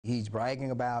He's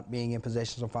bragging about being in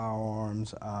possession of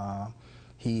firearms.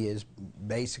 He is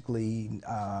basically,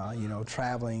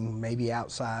 traveling maybe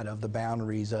outside of the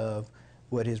boundaries of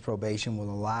what his probation will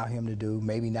allow him to do,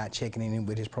 maybe not checking in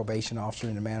with his probation officer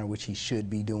in the manner which he should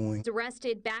be doing. He was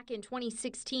arrested back in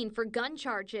 2016 for gun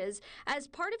charges. As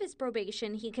part of his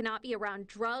probation, he cannot be around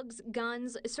drugs,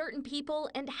 guns, certain people,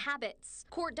 and habits.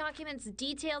 Court documents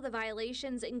detail the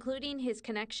violations, including his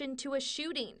connection to a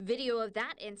shooting. Video of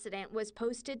that incident was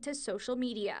posted to social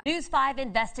media. News 5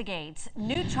 investigates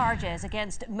new charges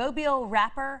against Mobile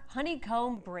rapper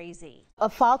HoneyKomb Brazy. A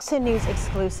Fox News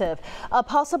exclusive, a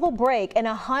possible break in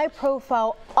a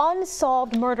high-profile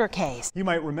unsolved murder case. You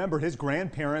might remember his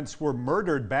grandparents were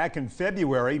murdered back in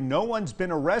February. No one's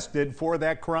been arrested for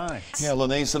that crime. Yeah,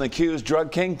 Lanay's an accused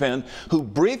drug kingpin who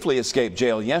briefly escaped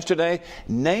jail yesterday,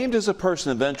 named as a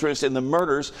person of interest in the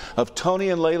murders of Tony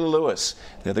and Layla Lewis.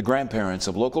 They're the grandparents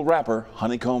of local rapper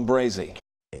HoneyKomb Brazy.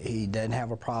 He doesn't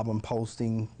have a problem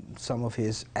posting some of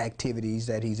his activities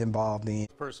that he's involved in.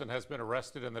 The person has been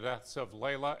arrested in the deaths of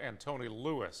Layla and Tony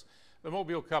Lewis. The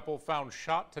Mobile couple found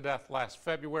shot to death last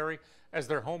February as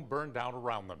their home burned down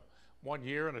around them. 1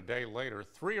 year and a day later,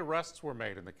 3 arrests were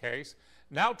made in the case.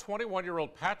 Now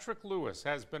 21-year-old Patrick Lewis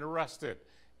has been arrested.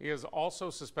 He is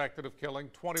also suspected of killing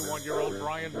 21-year-old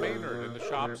Brian Maynard in the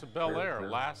shops of Bel Air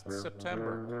last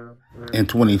September. In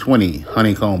 2020,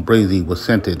 HoneyKomb Brazy was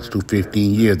sentenced to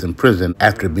 15 years in prison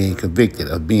after being convicted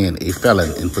of being a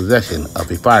felon in possession of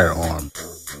a firearm.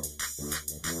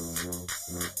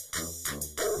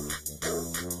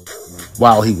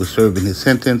 While he was serving his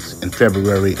sentence in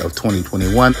February of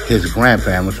 2021, his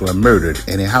grandparents were murdered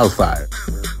in a house fire.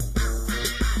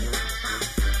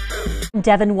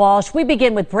 Devin Walsh, we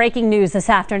begin with breaking news this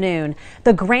afternoon.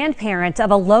 The grandparents of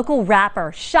a local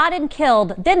rapper shot and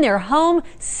killed, then their home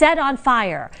set on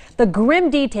fire. The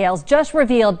grim details just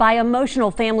revealed by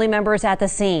emotional family members at the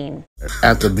scene.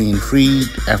 After being freed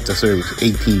after serving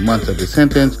 18 months of his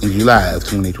sentence in July of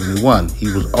 2021, he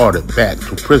was ordered back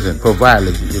to prison for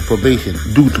violating his probation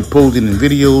due to posing in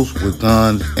videos with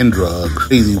guns and drugs.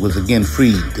 Brazy was again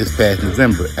freed this past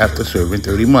November after serving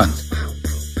 30 months.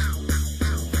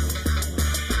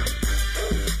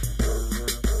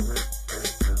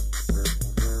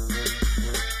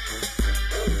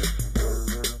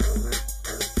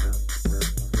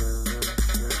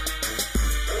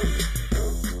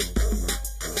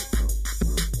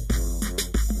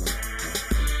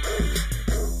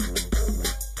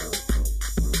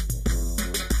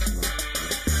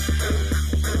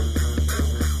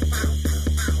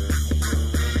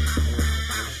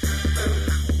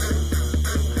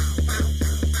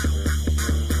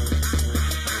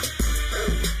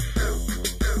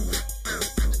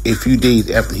 A few days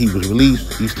after he was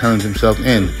released, he turned himself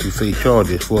in to face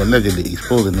charges for allegedly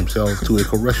exposing himself to a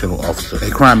correctional officer, a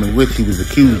crime in which he was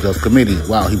accused of committing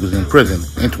while he was in prison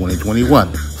in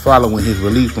 2021. Following his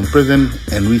release from prison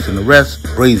and recent arrest,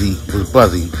 Brazy was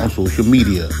buzzing on social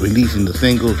media, releasing the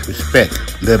singles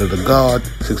Respect, Letter to God,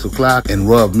 6 o'clock, and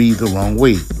Rub Me the Wrong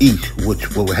Way, each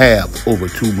which will have over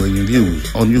 2 million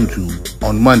views on YouTube.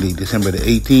 On Monday, December the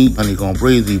 18th, HoneyKomb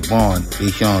Brazy born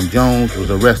Deshaun Jones was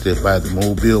arrested by the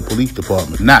Mobile Police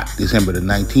Department, not December the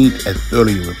 19th as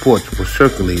earlier reports were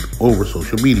circulated over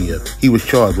social media. He was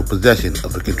charged with possession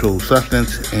of a controlled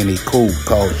substance and a code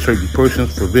called Certain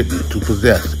Persons Forbidden to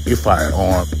Possess a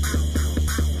Firearm.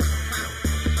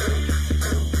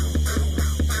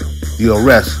 The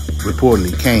arrest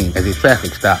reportedly came as a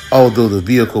traffic stop. Although the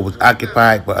vehicle was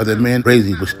occupied by other men,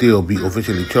 Brazy would still be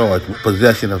officially charged with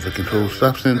possession of a controlled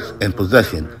substance and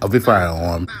possession of a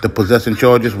firearm. The possession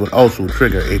charges would also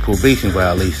trigger a probation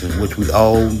violation, which we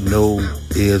all know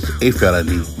is a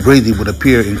felony. Brazy would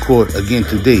appear in court again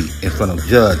today in front of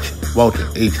Judge Walter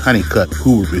H. Honeycutt,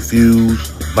 who would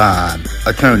refuse bond.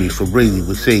 Attorneys for Brazy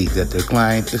would say that their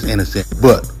client is innocent,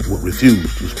 but would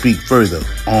refuse to speak further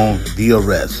on the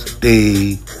arrest.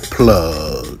 Stay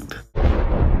plugged.